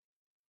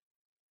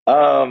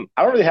 I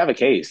don't really have a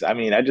case. I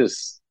mean, I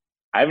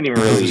haven't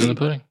even really in the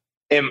pudding.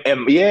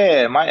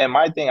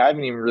 My thing, I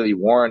haven't even really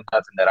worn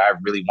nothing that I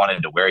really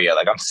wanted to wear yet.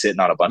 Like I'm sitting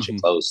on a bunch of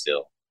clothes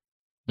still.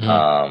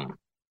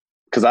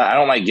 Because I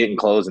don't like getting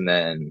clothes and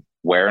then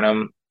wearing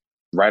them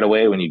right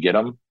away when you get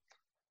them.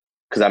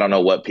 Because I don't know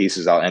what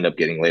pieces I'll end up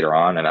getting later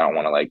on, and I don't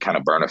want to like kind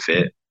of burn a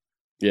fit.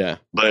 Yeah.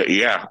 But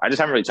yeah, I just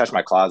haven't really touched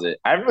my closet.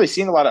 I haven't really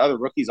seen a lot of other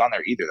rookies on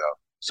there either, though.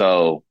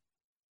 So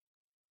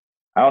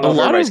I don't know if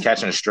everybody's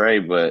catching a stray,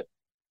 but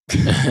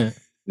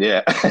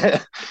yeah.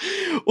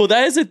 Well,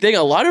 that is the thing.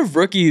 A lot of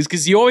rookies,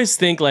 because you always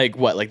think like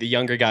the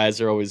younger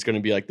guys are always going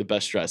to be like the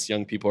best dressed.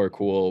 Young people are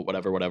cool,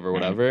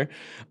 whatever.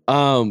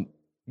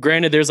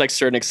 Granted, there's like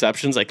certain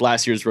exceptions. Like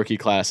last year's rookie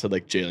class had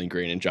like Jalen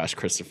Green and Josh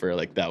Christopher.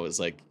 Like that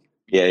was like,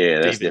 Yeah,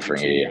 that's David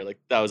different. Jr. Yeah. Like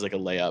that was like a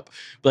layup.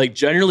 But like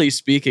generally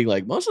speaking,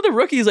 like most of the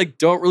rookies like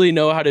don't really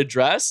know how to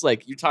dress.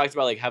 Like you talked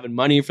about like having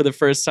money for the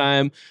first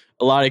time.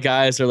 A lot of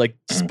guys are like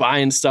just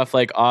buying stuff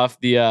like off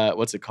the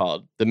what's it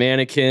called? The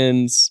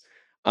mannequins,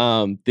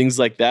 things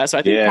like that. So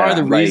I think part of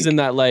the reason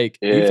that like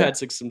you've had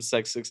some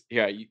sex.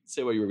 Yeah, you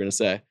say what you were gonna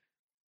say.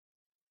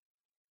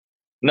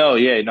 No,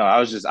 I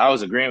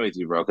was agreeing with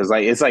you, bro. Because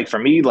like it's like for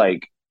me,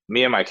 like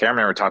me and my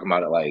cameraman were talking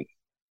about it. Like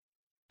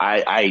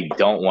I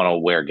don't want to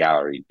wear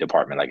gallery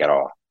department like at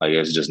all. Like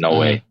there's just no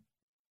way.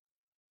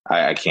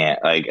 I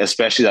can't, like,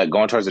 especially like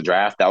going towards the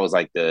draft. That was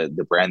like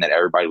the brand that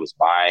everybody was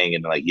buying,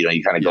 and like you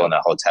kind of go into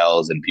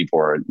hotels and people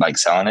are like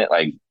selling it.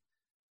 Like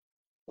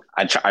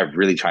I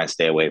really try and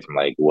stay away from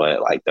like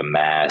what like the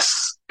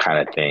mass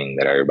kind of thing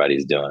that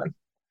everybody's doing.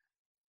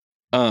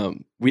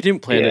 We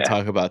didn't plan to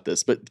talk about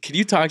this, but could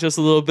you talk to us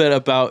a little bit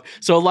about,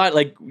 so a lot,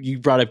 like you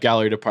brought up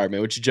gallery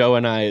department, which Joe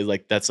and I,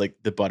 like, that's like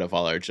the butt of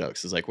all our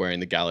jokes is like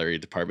wearing the gallery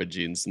department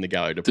jeans and the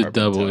gallery department.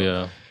 The double,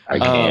 yeah.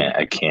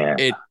 I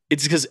can't.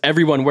 It's because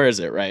everyone wears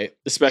it, right?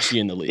 Especially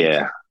in the league.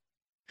 Yeah.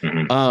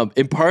 Mm-hmm.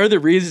 And part of the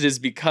reason is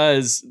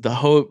because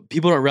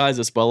people don't realize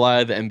this, but a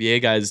lot of the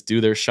NBA guys do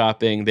their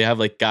shopping. They have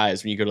like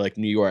guys when you go to like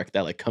New York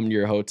that like come to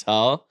your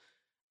hotel.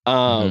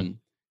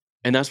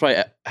 And that's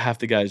why half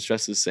the guys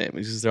dress the same,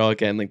 because they're all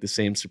getting like the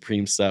same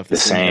Supreme stuff, the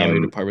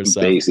same department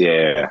stuff,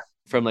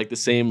 from like the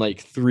same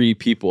like three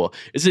people.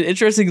 It's an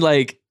interesting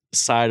like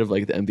side of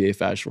like the NBA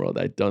fashion world.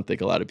 I don't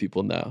think a lot of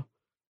people know.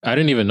 I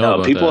didn't even know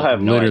about people that.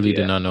 Have no literally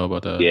idea. Did not know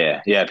about that.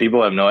 Yeah.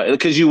 People have no,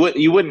 because you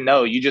wouldn't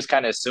know. You just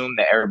kind of assume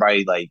that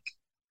everybody like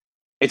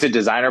it's a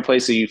designer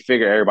place, so you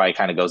figure everybody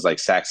kind of goes like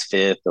Saks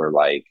Fifth or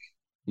like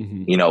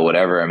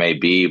whatever it may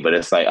be. But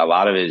it's like a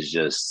lot of it is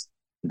just.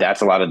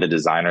 That's a lot of the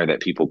designer that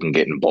people can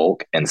get in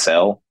bulk and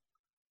sell.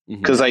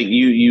 Because like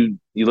you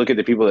look at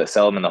the people that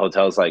sell them in the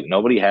hotels, like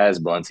nobody has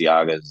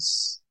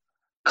Balenciaga's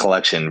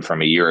collection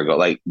from a year ago.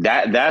 Like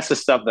that's the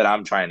stuff that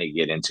I'm trying to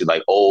get into,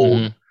 like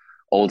old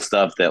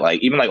stuff that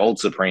like even like old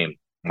Supreme,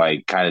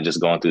 like kind of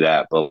just going through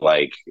that. But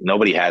like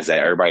nobody has that.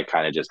 Everybody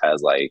kind of just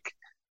has like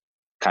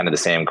kind of the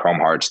same Chrome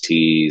Hearts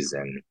tees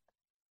and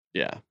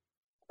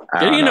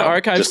getting into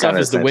archive stuff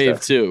is the wave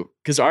stuff too,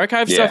 because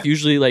archive stuff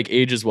usually like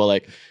ages well.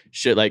 Like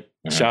shit, like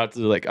shout out to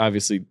like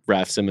obviously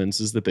Raph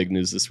Simmons is the big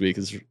news this week.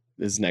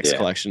 His next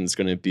collection is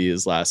going to be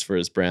his last for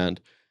his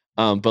brand.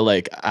 But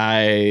like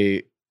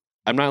I'm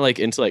not like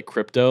into like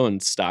crypto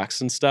and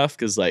stocks and stuff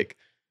because like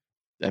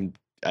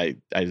I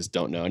just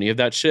don't know any of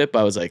that shit. But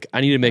I was like,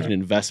 I need to make an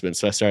investment,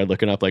 so I started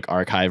looking up like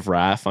archive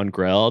Raph on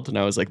Grelled, and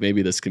I was like,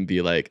 maybe this can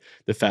be like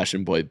the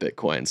Fashion Boy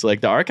Bitcoin. So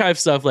like the archive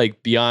stuff,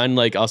 like beyond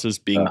like also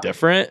just being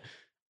different,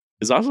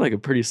 is also like a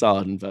pretty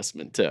solid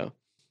investment too.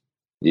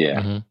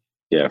 Yeah,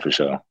 for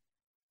sure.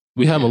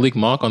 We had Malik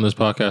Monk on this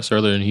podcast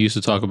earlier, and he used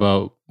to talk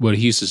about what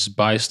he used to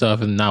buy stuff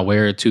and not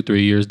wear it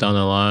 2-3 years down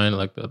the line.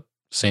 Like the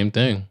same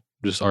thing,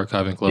 just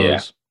archiving clothes.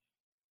 Yeah.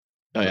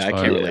 Oh yeah, I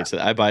can't relate to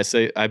that.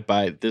 I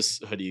buy this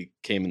hoodie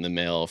came in the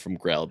mail from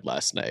Grelled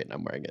last night, and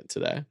I'm wearing it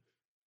today.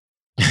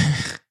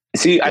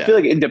 See, I feel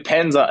like it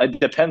depends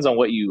on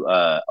what you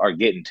are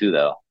getting to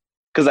though,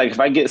 because like if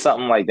I get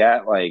something like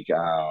that, like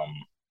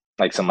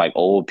some like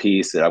old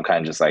piece that I'm kind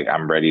of just like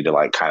I'm ready to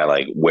like kind of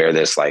like wear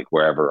this like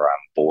wherever I'm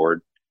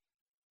bored,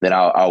 then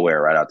I'll wear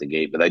it right out the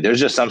gate. But like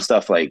there's just some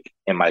stuff like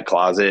in my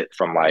closet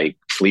from like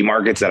flea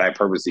markets that I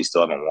purposely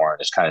still haven't worn.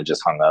 It's kind of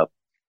just hung up.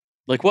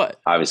 Like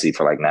what? Obviously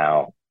for like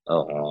now.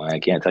 Oh, I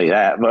can't tell you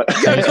that, but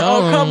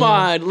oh come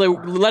on,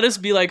 let us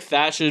be like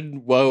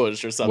fashion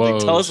woes or something.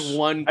 Woes. Tell us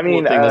one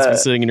cool thing that's been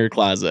sitting in your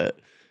closet.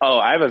 Oh,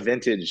 I have a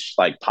vintage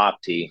like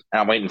pop tee,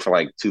 and I'm waiting for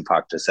like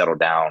Tupac to settle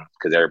down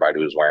because everybody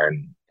was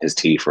wearing his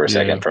tee for a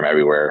second from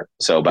everywhere.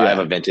 So, but I have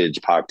a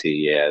vintage pop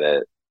tee,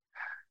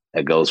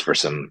 that goes for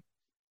some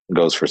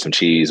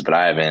cheese, but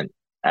I haven't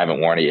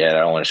worn it yet.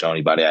 I don't want to show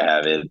anybody I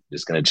have it.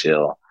 Just gonna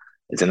chill.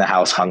 It's in the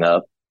house, hung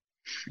up,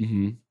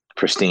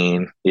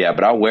 pristine. Yeah,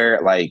 but I'll wear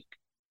it like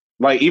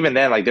even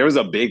then, like there was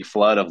a big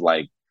flood of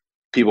like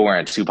people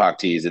wearing Tupac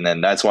tees, and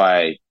then that's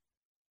why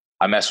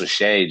I messed with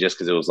Shay, just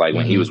because it was like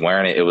when he was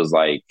wearing it, it was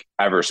like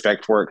I have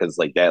respect for it because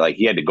like that, like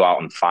he had to go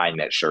out and find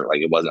that shirt.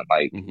 Like it wasn't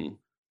like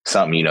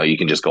something you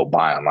can just go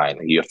buy online.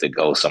 Like, you have to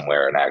go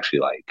somewhere and actually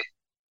like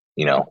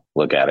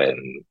look at it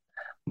and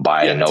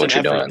buy it and know what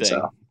you're doing.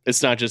 So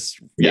it's not just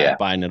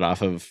buying it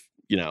off of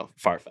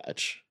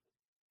Farfetch.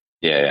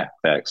 Yeah,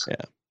 facts. Yeah,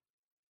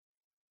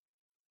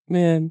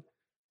 man.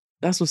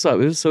 That's what's up.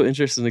 It was so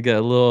interesting to get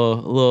a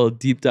little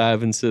deep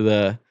dive into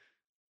the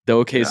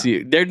OKC.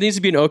 Yeah. There needs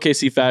to be an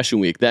OKC Fashion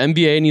Week. The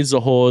NBA needs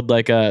to hold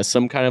like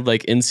some kind of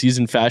like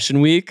in-season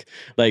Fashion Week.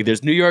 Like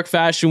there's New York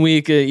Fashion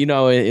Week,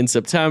 in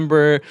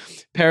September,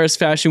 Paris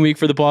Fashion Week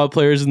for the ball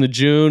players in the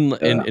June,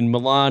 in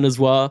Milan as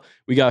well.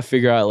 We got to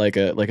figure out like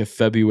a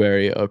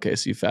February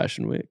OKC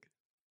Fashion Week.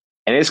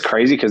 And it's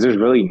crazy because there's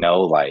really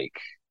no like,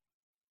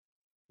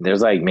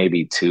 there's like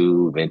maybe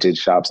 2 vintage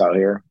shops out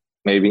here,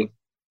 maybe.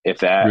 If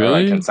that,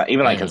 really?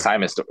 Or like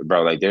consignment store,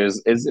 bro. Like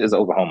there's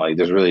Oklahoma. Like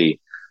there's really,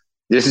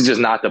 this is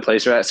just not the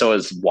place for that. So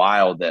it's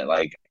wild that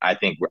like I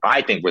think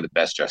we're the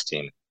best dressed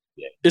team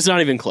It's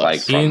not even close.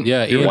 Like Ian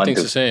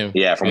thinks the same.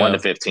 Yeah, from 1 to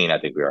 15, I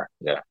think we are.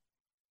 Yeah.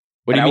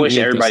 What do you I mean wish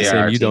Ian everybody thinks on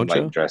the our same? You team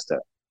don't, like dressed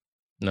up.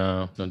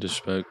 No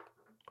disrespect.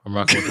 I'm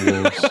rocking with the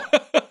Wolves.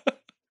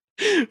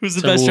 Who's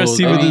the best dressed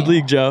team in the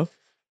league, Joe?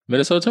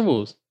 Minnesota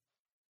Timberwolves.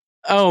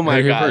 Oh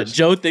my God.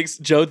 Joe thinks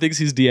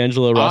he's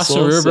D'Angelo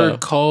Russell. Austin River,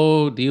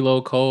 Cole,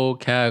 D'Lo Cole,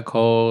 Cat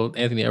Cole,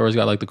 Anthony Edwards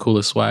got like the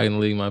coolest swag in the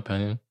league, in my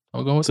opinion.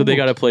 I'm going with so they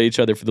got to play each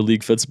other for the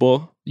League Fits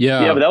Bowl.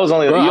 Yeah, but that was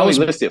only you only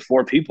listed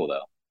 4 people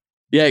though.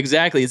 Yeah,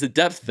 exactly. It's a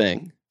depth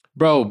thing.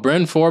 Bro,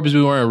 Bryn Forbes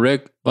be wearing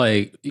Rick.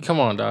 Like, come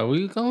on, dog.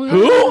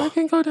 Who? I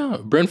can't go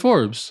down. Bryn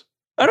Forbes.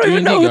 I don't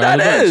even know who that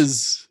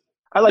is.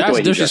 I like That's the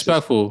way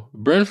disrespectful.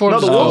 Bryn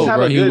Forbes. No, the Wolves have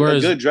bro, a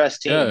good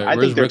dressed team. Yeah, I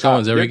think they're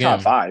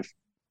top 5.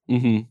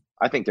 Mm-hmm.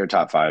 I think they're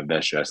top 5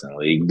 best dressed in the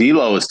league.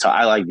 D'Lo is top.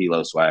 I like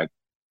D'Lo swag.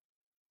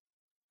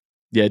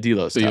 Yeah,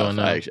 D'Lo's tough.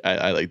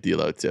 I like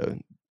D'Lo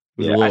too.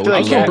 Yeah, I feel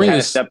like Cat kind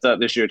of stepped up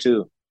this year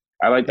too.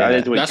 I like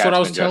that. Yeah. That's what I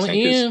was telling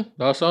Ian.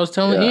 That's what I was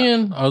telling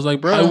Ian. I was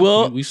like, bro, I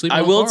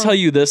will tell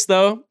you this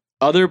though.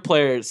 Other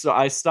players. So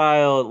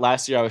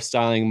last year I was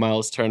styling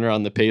Miles Turner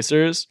on the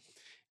Pacers.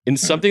 And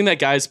something that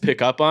guys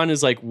pick up on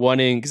is like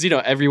wanting, because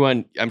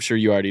everyone, I'm sure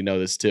you already know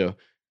this too.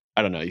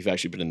 I don't know. You've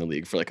actually been in the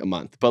league for like a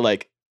month, but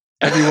like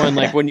everyone,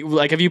 like when you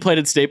have you played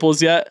at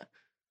Staples yet?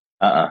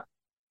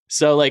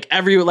 So like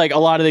a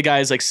lot of the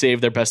guys like save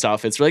their best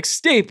outfits for like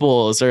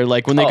Staples or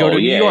like when they go to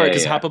New York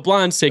because Hapa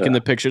Blonde's taking the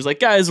pictures. Like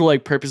guys will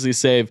like purposely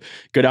save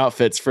good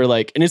outfits for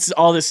like, and it's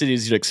all the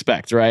cities you'd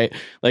expect, right?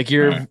 Like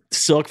your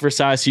Silk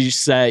Versace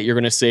set, you're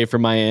gonna save for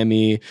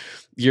Miami.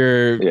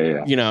 Your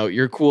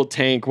your cool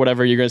tank,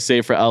 whatever you're gonna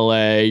save for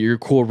LA. Your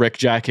cool Rick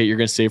jacket, you're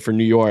gonna save for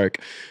New York.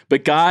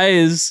 But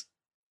guys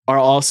are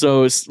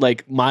also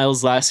like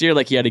Miles last year,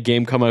 like he had a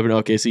game come up in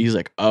OKC. He's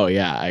like, oh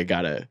yeah, I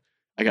gotta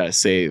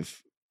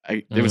save.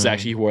 It was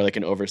actually he wore like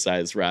an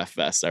oversized RAF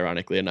vest.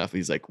 Ironically enough,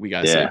 he's like, we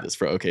gotta save this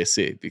for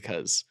OKC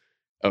because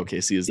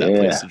OKC is that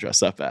place to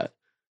dress up at.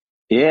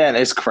 Yeah, and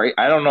it's crazy.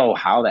 I don't know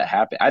how that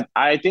happened.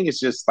 I think it's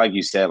just like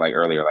you said, like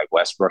earlier, like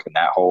Westbrook and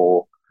that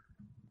whole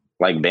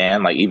like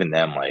band, like even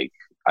them, like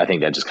I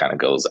think that just kind of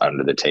goes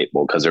under the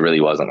table because there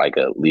really wasn't like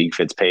a League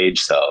Fits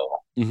page. So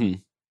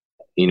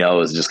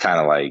it's just kind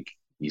of like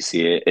you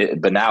see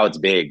it, but now it's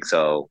big.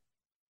 So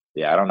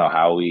yeah, I don't know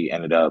how we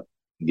ended up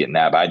getting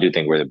that, but I do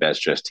think we're the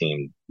best dressed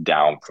team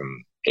down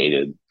from A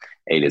to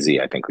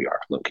Z. I think we are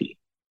low key.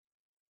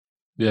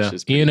 Yeah,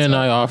 Ian and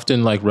I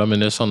often like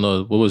reminisce on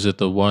the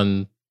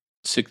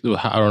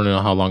I don't know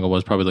how long it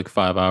was, probably like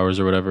 5 hours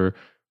or whatever.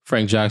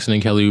 Frank Jackson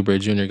and Kelly Oubre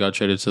Jr. got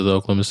traded to the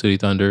Oklahoma City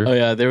Thunder. Oh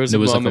yeah, there was a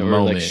moment where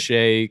like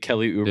Shea,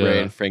 Kelly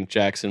Oubre, and Frank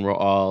Jackson were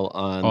all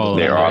on.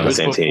 They were on the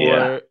same team.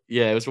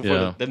 Yeah, it was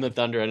before. Then the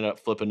Thunder ended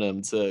up flipping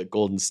him to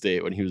Golden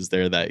State when he was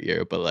there that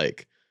year. But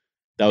like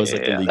that was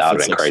like the league that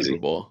would have been crazy. Super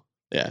Bowl.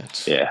 Yeah,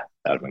 that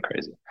would have been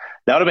crazy.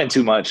 That would have been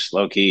too much,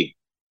 low key.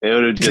 It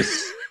would have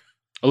just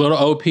a little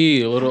OP,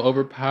 a little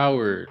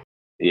overpowered.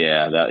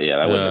 Yeah, that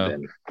would have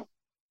been.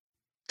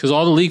 Because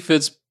all the League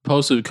Fits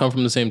posted would come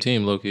from the same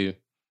team, low key.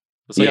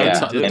 It's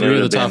like three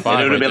of the top 5.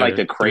 It would have been like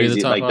the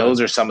crazy, like those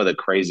are some of the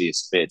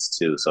craziest fits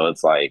too. So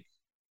it's like,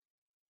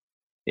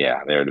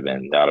 that would have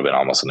been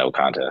almost a no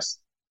contest.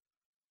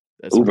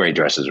 Oubre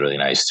dresses really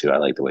nice too. I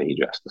like the way he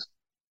dresses.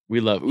 We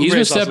love. He's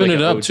been stepping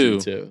it up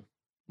too.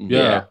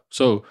 Yeah.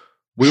 So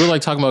we were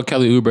like talking about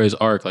Kelly Oubre's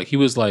arc. Like he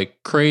was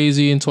like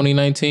crazy in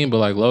 2019, but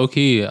like low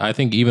key, I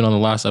think even on the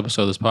last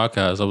episode of this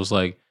podcast, I was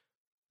like,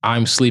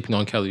 I'm sleeping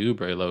on Kelly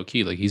Oubre low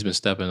key. Like he's been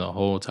stepping the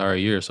whole entire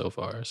year so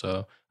far.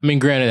 So I mean,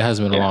 granted, it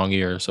hasn't been a long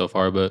year so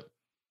far, but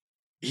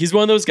he's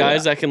one of those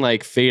guys that can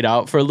like fade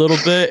out for a little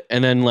bit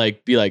and then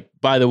like be like,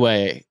 by the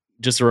way,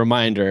 just a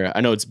reminder.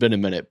 I know it's been a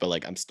minute, but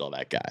like I'm still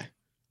that guy.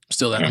 I'm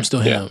still that. I'm still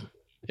him.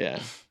 Yeah.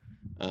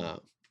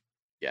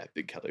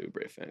 Big Kelly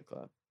Oubre fan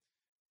club.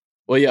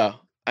 Well, yeah.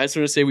 I just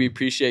want to say we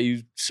appreciate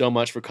you so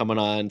much for coming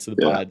on to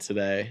the pod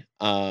today.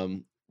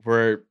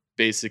 We're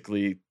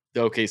basically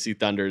the OKC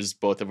Thunders,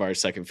 both of our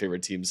second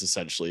favorite teams,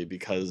 essentially,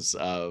 because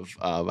of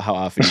how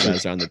often you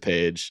guys are on the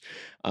page,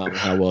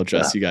 how well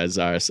dressed you guys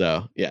are.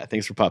 So, yeah,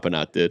 thanks for popping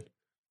out, dude.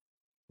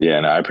 Yeah,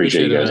 no, I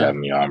appreciate you guys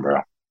having me on,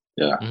 bro.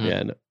 Yeah,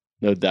 yeah,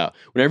 no doubt.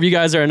 Whenever you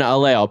guys are in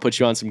LA, I'll put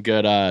you on some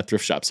good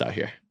thrift shops out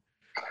here.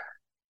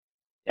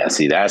 Yeah,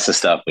 see, that's the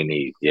stuff we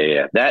need.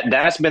 Yeah.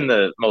 That's been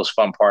the most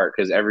fun part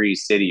because every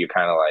city you're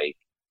kind of like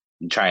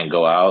you try and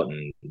go out,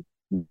 and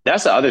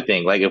that's the other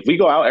thing. Like if we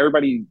go out,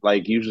 everybody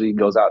like usually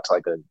goes out to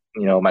like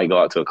might go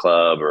out to a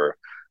club or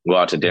go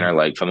out to dinner.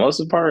 Like for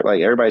most of the part,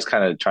 like everybody's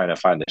kind of trying to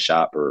find a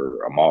shop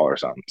or a mall or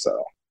something.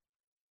 So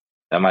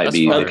that might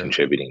be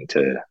contributing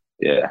to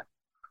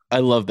I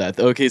love that.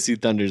 The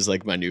OKC Thunder is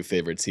like my new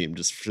favorite team,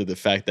 just for the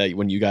fact that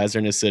when you guys are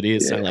in a city,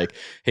 it's not like,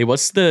 hey,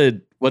 what's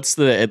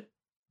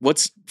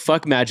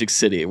fuck Magic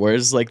City?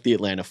 Where's like the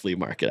Atlanta flea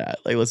market at?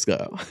 Like, let's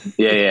go.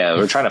 Yeah.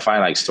 We're trying to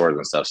find like stores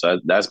and stuff. So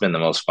that's been the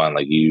most fun.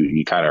 Like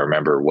you kind of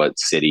remember what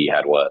city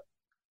had what.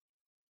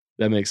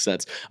 That makes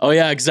sense. Oh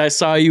yeah, because I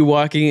saw you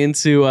walking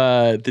into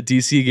the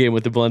DC game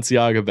with the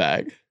Balenciaga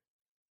bag.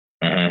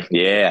 Mm-hmm.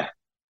 Yeah.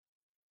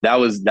 That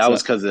was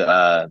because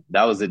that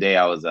was the day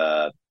I was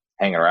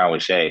hanging around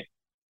with Shay.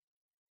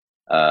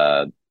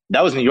 That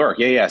was New York.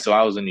 Yeah. So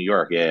I was in New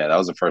York. Yeah. That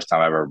was the first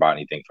time I ever bought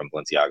anything from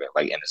Balenciaga,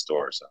 like in the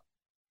store. So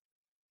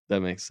that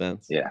makes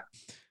sense. Yeah.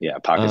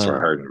 Pockets were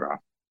hurting, bro.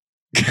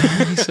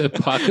 He said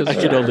pockets. I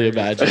can only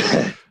imagine.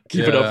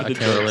 Keep it up with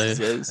the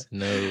jokes.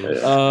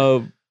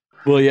 No.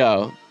 Well,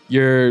 yeah,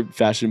 your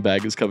fashion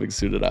bag is coming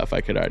soon enough. I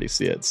could already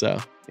see it.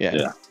 So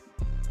yeah.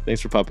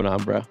 Thanks for popping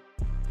on, bro.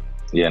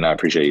 Yeah, no, I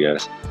appreciate you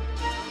guys.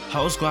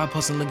 Whole squad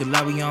posting looking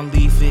like we on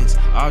lead fits.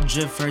 All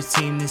drip first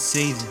team this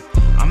season.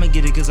 I'ma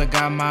get it cause I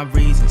got my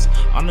reasons.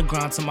 On the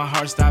ground till my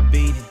heart stop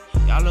beating.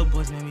 Y'all little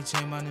boys made me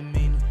change my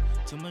demeanor.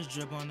 Too much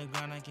drip on the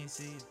ground, I can't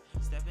see it.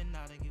 Stepping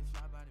out and get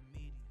fly by the